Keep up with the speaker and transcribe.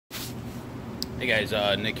Hey guys,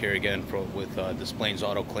 Nick here again with Des Plaines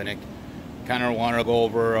Auto Clinic. Kind of want to go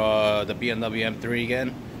over the BMW M3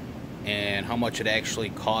 again and how much it actually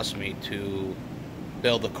cost me to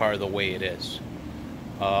build the car the way it is.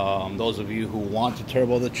 Those of you who want to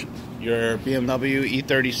turbo your BMW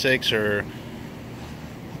E36 or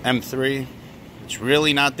M3, it's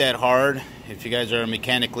really not that hard. If you guys are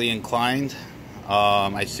mechanically inclined,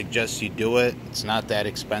 I suggest you do it. It's not that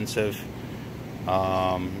expensive.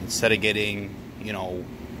 Instead of getting,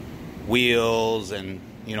 wheels and,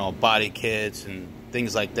 body kits and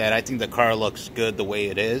things like that, I think the car looks good the way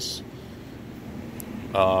it is.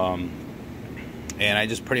 And I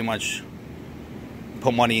just pretty much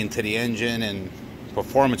put money into the engine and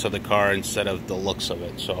performance of the car instead of the looks of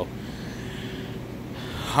it. So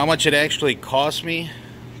how much it actually cost me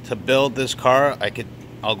to build this car,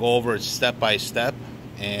 I'll go over it step by step.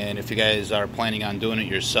 And if you guys are planning on doing it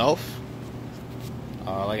yourself,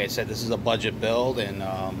 like I said, this is a budget build, and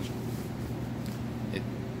it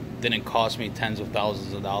didn't cost me tens of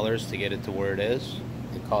thousands of dollars to get it to where it is.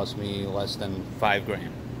 It cost me less than $5,000.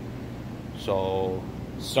 So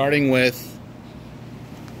starting with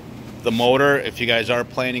the motor, if you guys are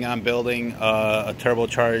planning on building a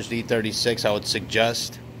turbocharged E36, I would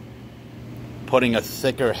suggest putting a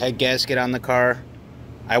thicker head gasket on the car.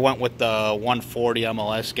 I went with the 140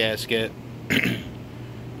 MLS gasket.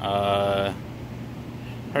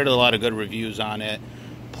 Heard a lot of good reviews on it.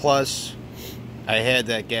 Plus, I had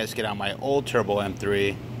that gasket on my old turbo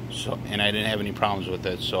M3, and I didn't have any problems with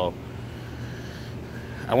it. So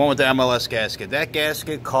I went with the MLS gasket. That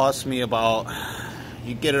gasket cost me about,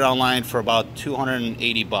 you get it online for about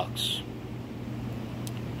 280 bucks.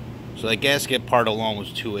 So that gasket part alone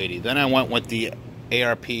was 280. Then I went with the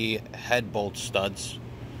ARP head bolt studs.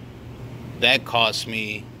 That cost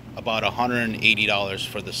me about $180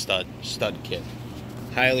 for the stud kit.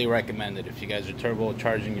 Highly recommended. If you guys are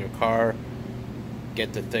turbocharging your car,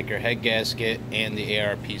 get the thicker head gasket and the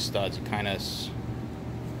ARP studs. It kind of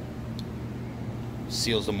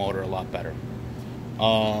seals the motor a lot better.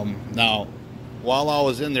 Now, while I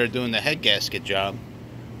was in there doing the head gasket job,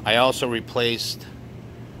 I also replaced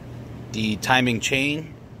the timing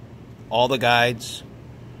chain, all the guides,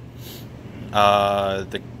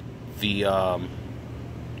 the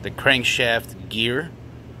crankshaft gear.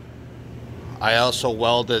 I also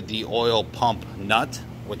welded the oil pump nut,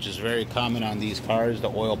 which is very common on these cars. The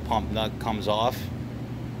oil pump nut comes off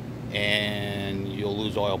and you'll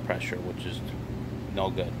lose oil pressure, which is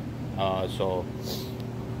no good. So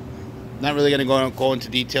not really going to go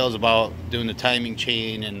into details about doing the timing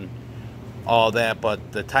chain and all that,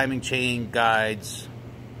 but the timing chain guides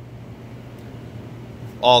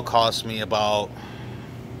all cost me about,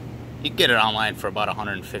 you get it online for about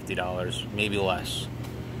 $150, maybe less.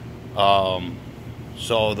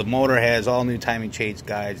 So the motor has all new timing chains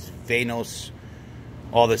guides, Vanos,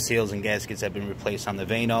 all the seals and gaskets have been replaced on the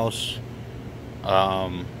Vanos.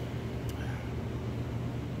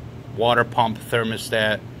 Water pump,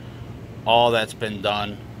 thermostat, all that's been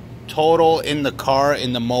done. Total in the car,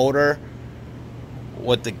 in the motor,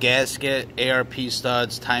 with the gasket, ARP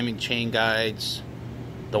studs, timing chain guides,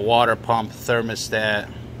 the water pump, thermostat,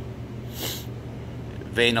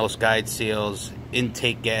 Vanos guide seals,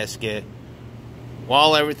 intake gasket.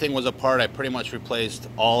 While everything was apart, I pretty much replaced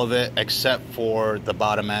all of it except for the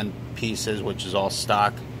bottom end pieces, which is all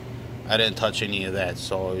stock. I didn't touch any of that.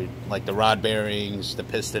 So like the rod bearings, the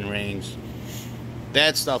piston rings,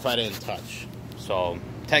 that stuff I didn't touch. So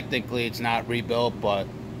technically it's not rebuilt, but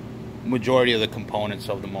majority of the components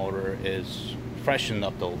of the motor is freshened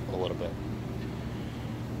up a little bit.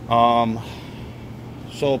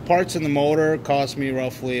 So parts in the motor cost me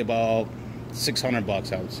roughly about 600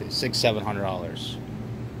 bucks, I would say, $600–700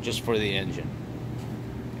 just for the engine.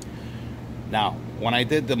 Now, when I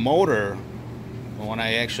did the motor, when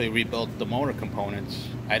I actually rebuilt the motor components,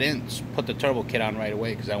 I didn't put the turbo kit on right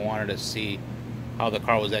away because I wanted to see how the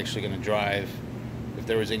car was actually going to drive, if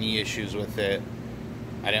there was any issues with it.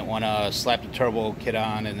 I didn't want to slap the turbo kit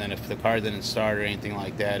on and then if the car didn't start or anything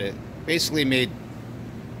like that. It basically made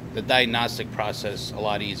the diagnostic process a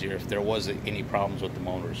lot easier if there was any problems with the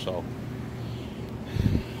motor. So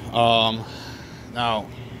now,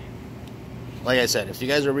 like I said, if you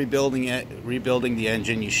guys are rebuilding the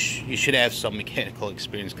engine, you should have some mechanical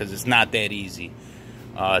experience because it's not that easy.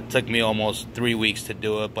 It took me almost 3 weeks to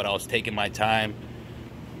do it, but I was taking my time.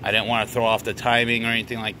 I didn't want to throw off the timing or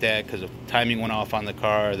anything like that, because if timing went off on the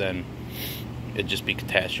car, then it'd just be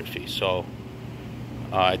catastrophe. So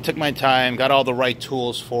I took my time, got all the right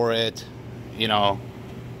tools for it, got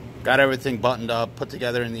everything buttoned up, put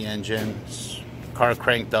together in the engine, car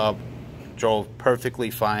cranked up, drove perfectly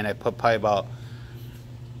fine. I put probably about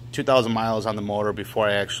 2,000 miles on the motor before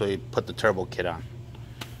I actually put the turbo kit on.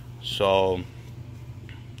 So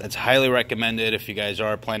that's highly recommended if you guys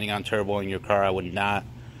are planning on turboing your car. I would not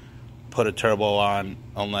put a turbo on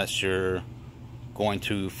unless you're going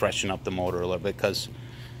to freshen up the motor a little bit, because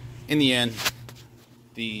in the end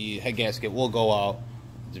the head gasket will go out.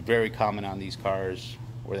 It's very common on these cars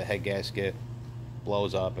where the head gasket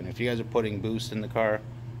blows up, and if you guys are putting boost in the car,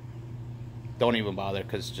 don't even bother,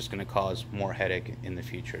 because it's just going to cause more headache in the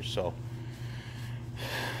future. So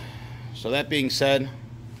that being said,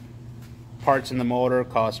 parts in the motor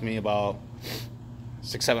cost me about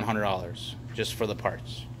 $600-700 just for the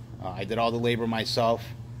parts. I did all the labor myself.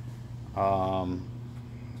 I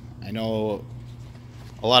know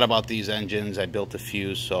a lot about these engines. I built a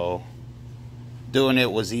few, so doing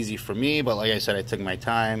it was easy for me, but like I said, I took my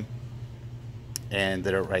time and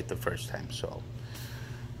did it right the first time. So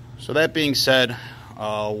that being said,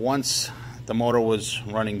 once the motor was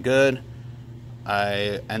running good,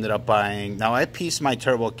 I ended up buying, now I pieced my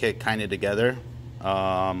turbo kit kind of together.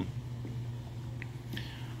 I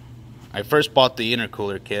first bought the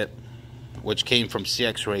intercooler kit, which came from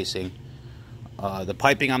CX Racing. The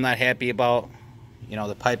piping I'm not happy about. You know,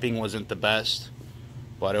 the piping wasn't the best,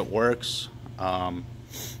 but it works. The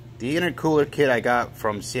intercooler kit I got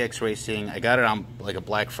from CX Racing, I got it on like a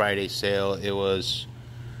Black Friday sale. It was,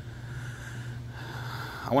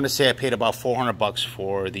 I want to say I paid about $400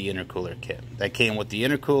 for the intercooler kit. That came with the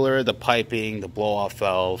intercooler, the piping, the blow-off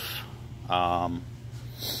valve,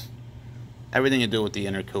 everything to do with the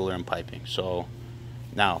intercooler and piping. So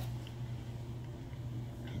now,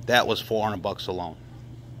 that was $400 alone.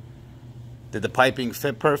 Did the piping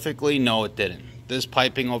fit perfectly? No, it didn't. This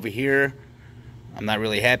piping over here, I'm not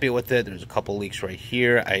really happy with it. There's a couple leaks right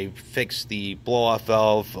here. I fixed the blow-off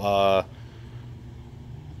valve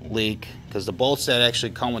leak, because the bolts that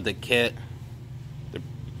actually come with the kit,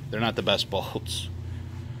 they're not the best bolts.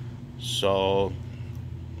 So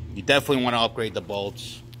you definitely want to upgrade the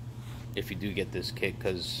bolts if you do get this kit,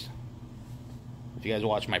 because if you guys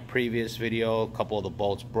watch my previous video, a couple of the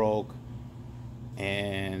bolts broke,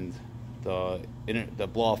 and the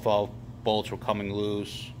blow-off valve bolts were coming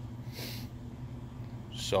loose.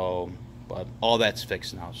 So, but all that's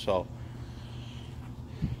fixed now. So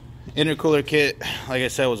intercooler kit, like I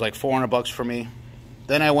said, was like $400 for me.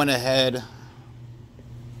 Then I went ahead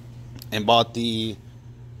and bought the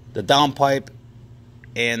downpipe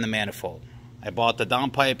and the manifold. I bought the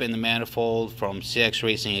downpipe and the manifold from CX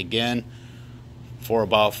Racing again for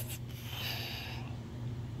about,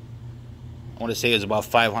 I want to say it was about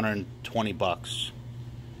 $520.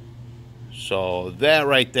 So that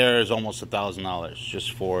right there is almost $1,000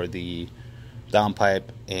 just for the downpipe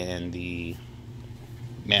and the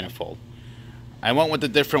manifold. I went with a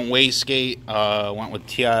different wastegate. I went with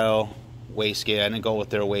TIL wastegate. I didn't go with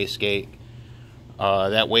their wastegate.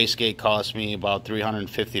 That wastegate cost me about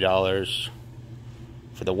 $350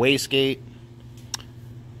 for the wastegate.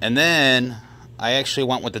 And then I actually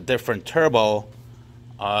went with a different turbo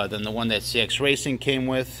than the one that CX Racing came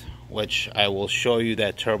with, which I will show you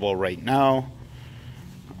that turbo right now.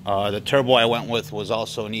 The turbo I went with was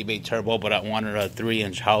also an eBay turbo, but I wanted a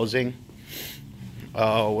 3-inch housing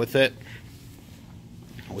with it,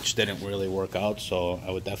 which didn't really work out, so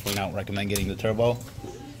I would definitely not recommend getting the turbo.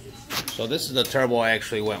 So this is the turbo I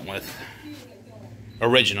actually went with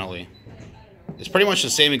originally. It's pretty much the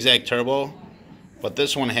same exact turbo, but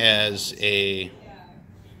this one has a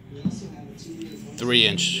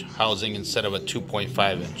 3-inch housing instead of a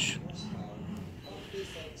 2.5-inch,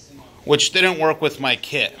 which didn't work with my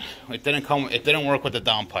kit. It didn't work with the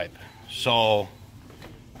downpipe. So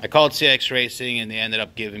I called CX Racing, and they ended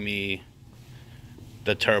up giving me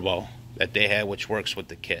the turbo that they had, which works with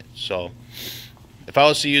the kit. So if I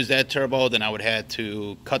was to use that turbo, then I would have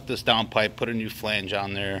to cut this downpipe, put a new flange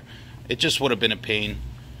on there. It just would have been a pain.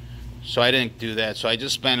 So I didn't do that. So I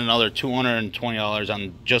just spent another $220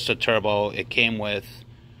 on just a turbo. It came with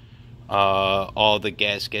all the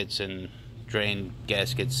gaskets and drain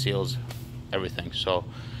gaskets, seals, everything. So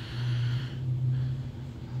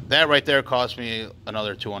that right there cost me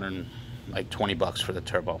another $20 for the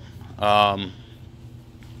turbo.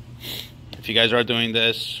 If you guys are doing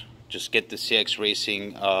this, just get the CX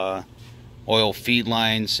Racing oil feed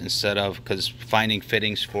lines instead of, because finding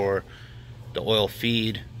fittings for the oil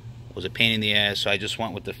feed was a pain in the ass. So I just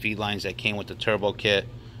went with the feed lines that came with the turbo kit.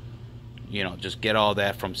 You know, just get all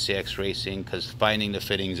that from CX Racing, because finding the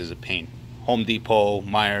fittings is a pain. Home Depot,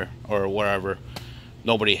 Meijer, or wherever,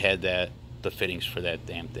 nobody had the fittings for that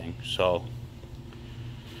damn thing. So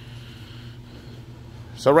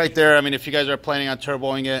right there, I mean, if you guys are planning on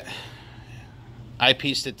turboing it, I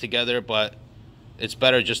pieced it together, but it's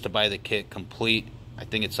better just to buy the kit complete. I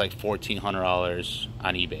think it's like $1,400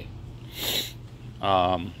 on eBay.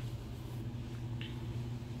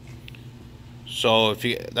 So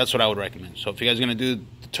that's what I would recommend. So if you guys are gonna do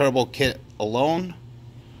the turbo kit alone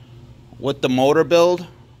with the motor build,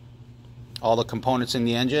 all the components in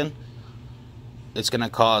the engine, it's gonna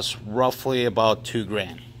cost roughly about $2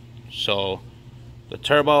 grand. So the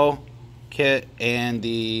turbo kit and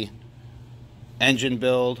the engine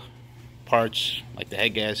build parts, like the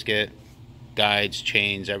head gasket, guides,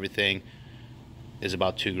 chains, everything, is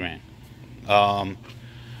about $2 grand.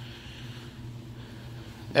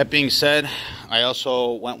 That being said, I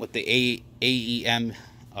also went with the AEM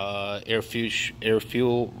air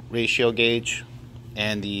fuel ratio gauge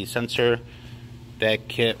and the sensor. That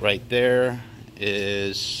kit right there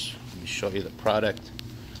is, let me show you the product.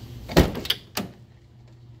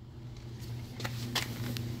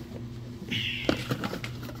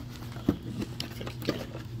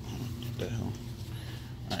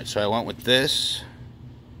 Alright, so I went with this.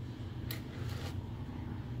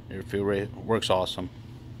 Air fuel rate works awesome.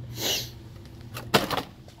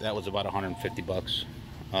 That was about 150 bucks.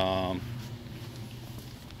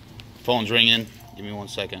 Phone's ringing. Give me 1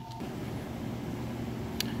 second.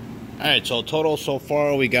 Alright, so total so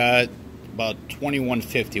far we got about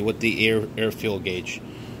 $2,150 with the air fuel gauge.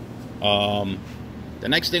 The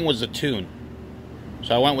next thing was the tune.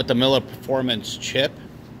 So I went with the Miller Performance chip.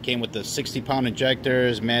 Came with the 60-pound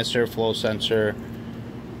injectors, mass airflow sensor,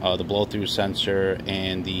 the blow-through sensor,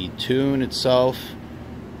 and the tune itself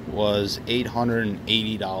was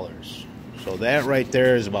 $880. So that right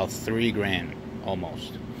there is about $3 grand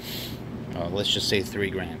almost. Let's just say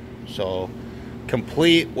 $3 grand. So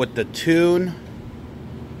complete with the tune,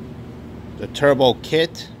 the turbo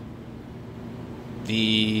kit,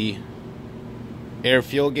 the air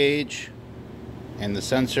fuel gauge, and the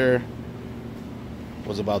sensor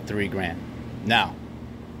was about $3 grand. Now,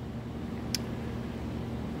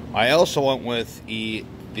 I also went with the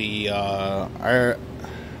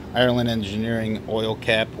Ireland Engineering oil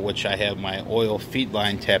cap, which I have my oil feed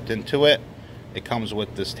line tapped into it. It comes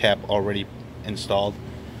with this tap already installed.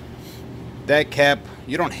 That cap,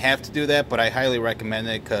 you don't have to do that, but I highly recommend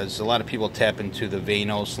it because a lot of people tap into the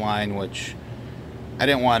Vanos line, which I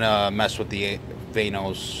didn't want to mess with the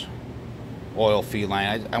Vanos oil feed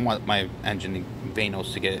line. I want my engine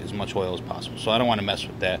Vanos to get as much oil as possible, so I don't want to mess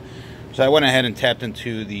with that. So I went ahead and tapped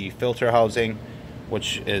into the filter housing,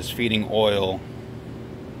 which is feeding oil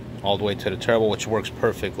all the way to the turbo, which works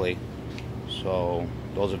perfectly. So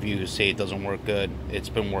those of you who say it doesn't work good, it's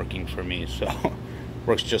been working for me, so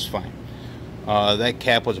works just fine. That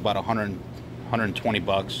cap was about 120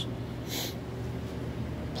 bucks.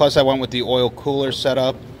 Plus I went with the oil cooler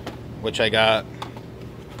setup, which I got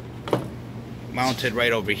mounted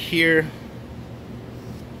right over here.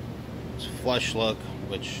 It's a flush look,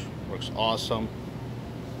 which works awesome.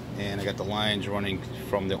 And I got the lines running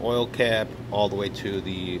from the oil cap all the way to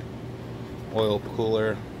the oil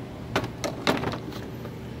cooler.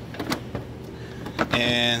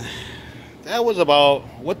 And that was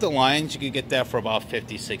about, with the lines, you could get that for about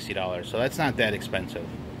 $50–$60. So that's not that expensive.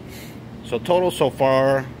 So total so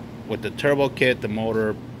far with the turbo kit, the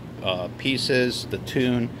motor pieces, the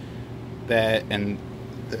tune, that and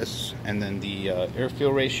this, and then the air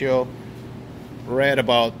fuel ratio, we're at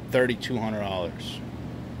about $3,200.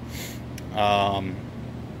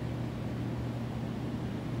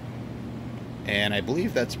 And I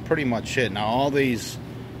believe that's pretty much it. Now all these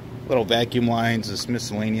little vacuum lines, this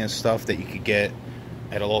miscellaneous stuff that you could get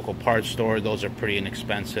at a local parts store, those are pretty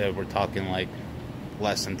inexpensive. We're talking like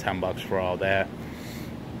less than 10 bucks for all that.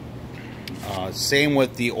 Same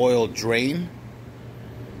with the oil drain.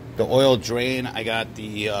 The oil drain, I got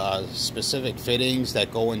the specific fittings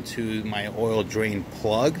that go into my oil drain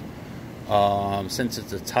plug. Since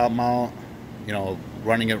it's a top mount, you know,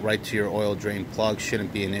 running it right to your oil drain plug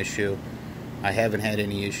shouldn't be an issue. I haven't had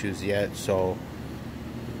any issues yet, so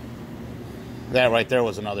that right there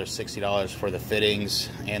was another $60 for the fittings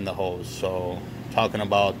and the hose. So talking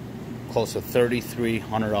about close to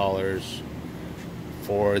 $3,300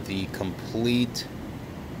 for the complete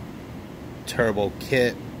turbo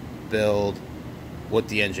kit build with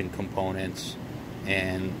the engine components.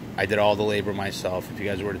 And I did all the labor myself. If you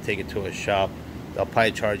guys were to take it to a shop, they'll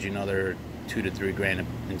probably charge you another $2 to $3 grand to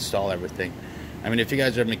install everything. I mean, if you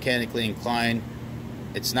guys are mechanically inclined,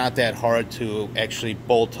 it's not that hard to actually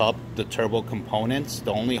bolt up the turbo components.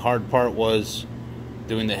 The only hard part was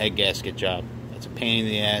doing the head gasket job. That's a pain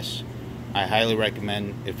in the ass. I highly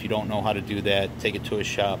recommend, if you don't know how to do that, take it to a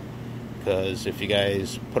shop, because if you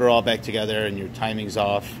guys put it all back together and your timing's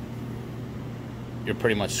off, you're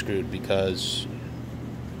pretty much screwed, because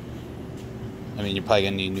I mean, you're probably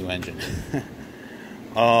gonna need a new engine.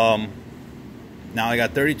 Now I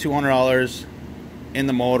got $3,200 in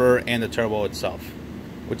the motor and the turbo itself,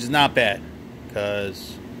 which is not bad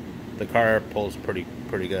because the car pulls pretty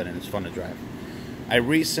good and it's fun to drive. I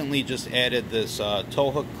recently just added this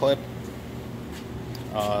tow hook clip.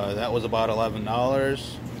 That was about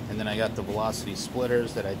 $11, and then I got the Velocity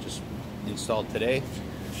splitters that I just installed today,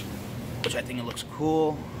 which I think it looks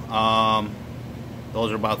cool.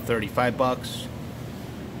 Those are about 35 bucks.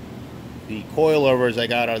 The coilovers I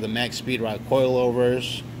got are the Max Speed Rod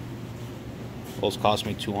coilovers. Those cost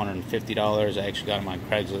me $250. I actually got them on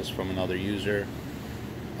Craigslist from another user.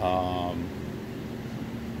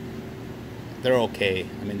 They're okay.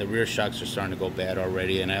 I mean, the rear shocks are starting to go bad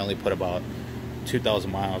already, and I only put about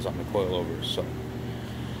 2,000 miles on the coilovers. So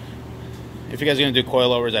if you guys are going to do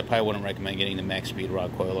coilovers, I probably wouldn't recommend getting the Max Speed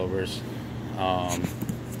Rod coilovers.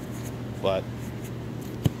 But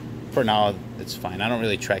for now, it's fine. I don't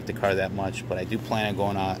really track the car that much, but I do plan on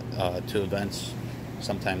going out to events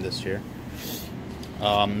sometime this year.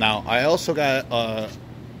 Now, I also got a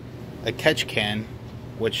catch can,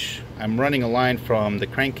 which I'm running a line from the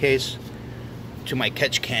crankcase to my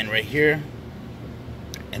catch can right here.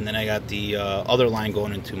 And then I got the other line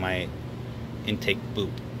going into my intake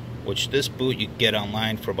boot, which this boot you get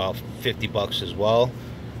online for about 50 bucks as well.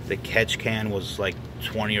 The catch can was like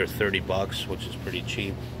 20 or 30 bucks, which is pretty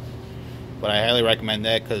cheap. But I highly recommend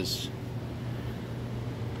that because,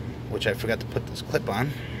 which I forgot to put this clip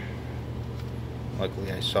on.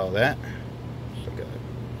 Luckily I saw that.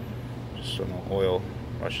 Just so no oil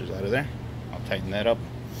rushes out of there. I'll tighten that up.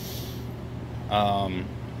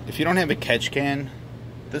 If you don't have a catch can,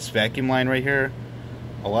 this vacuum line right here,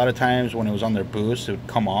 a lot of times when it was on their boost, it would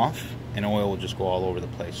come off and oil would just go all over the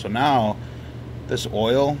place. So now this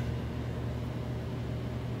oil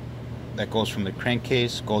that goes from the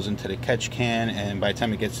crankcase goes into the catch can, and by the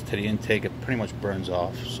time it gets to the intake, it pretty much burns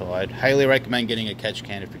off. So I'd highly recommend getting a catch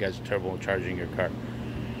can if you guys are turbocharging your car.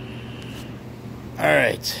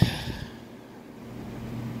 Alright.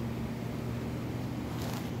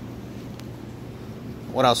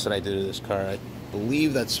 What else did I do to this car? I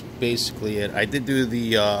believe that's basically it. I did do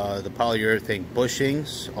the polyurethane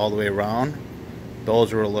bushings all the way around.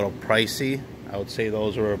 Those were a little pricey. I would say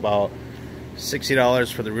those were about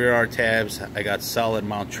 $60 for the rear arc tabs. I got solid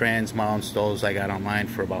mount trans mounts. Those I got online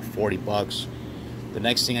for about 40 bucks. The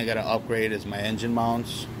next thing I got to upgrade is my engine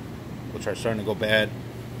mounts, which are starting to go bad.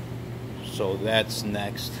 So that's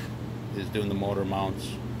next, is doing the motor mounts.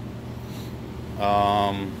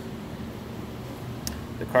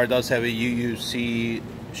 The car does have a UUC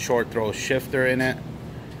short throw shifter in it,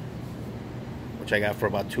 which I got for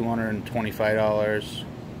about $225.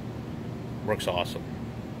 Works awesome.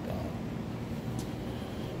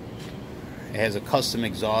 It has a custom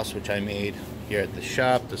exhaust which I made here at the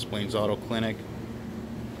shop, Des Plaines Auto Clinic.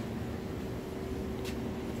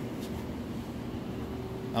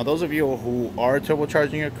 Now those of you who are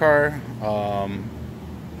turbocharging your car,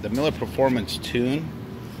 the Miller Performance Tune,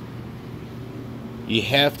 you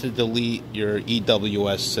have to delete your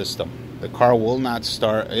EWS system. The car will not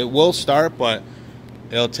start. It will start, but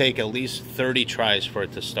it'll take at least 30 tries for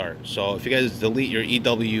it to start. So if you guys delete your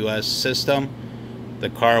EWS system, the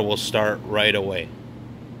car will start right away.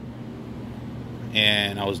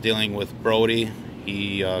 And I was dealing with Brody.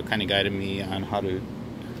 He kind of guided me on how to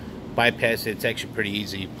bypass it. It's actually pretty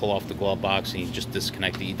easy. You pull off the glove box and you just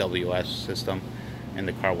disconnect the EWS system and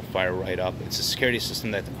the car will fire right up. It's a security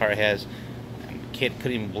system that the car has.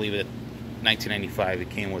 Couldn't even believe it. 1995 it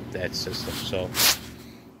came with that system. So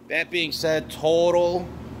that being said, total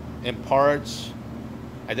in parts,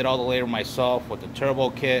 I did all the labor myself with the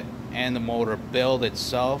turbo kit and the motor build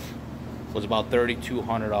itself was about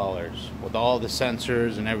 $3,200 with all the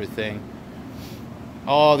sensors and everything.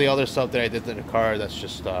 All the other stuff that I did to the car, that's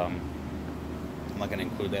just I'm not going to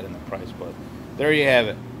include that in the price, but there you have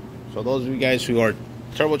it. So those of you guys who are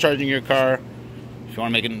turbocharging your car, if you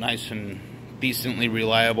want to make it nice and decently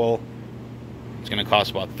reliable, it's going to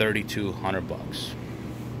cost about $3,200.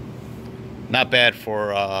 Not bad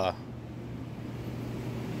for I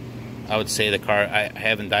would say the car. I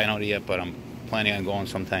haven't dynoed it yet, but I'm planning on going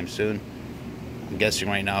sometime soon. I'm guessing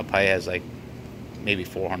right now it probably has like maybe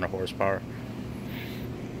 400 horsepower.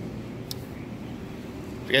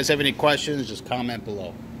 If you guys have any questions, just comment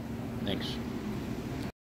below. Thanks.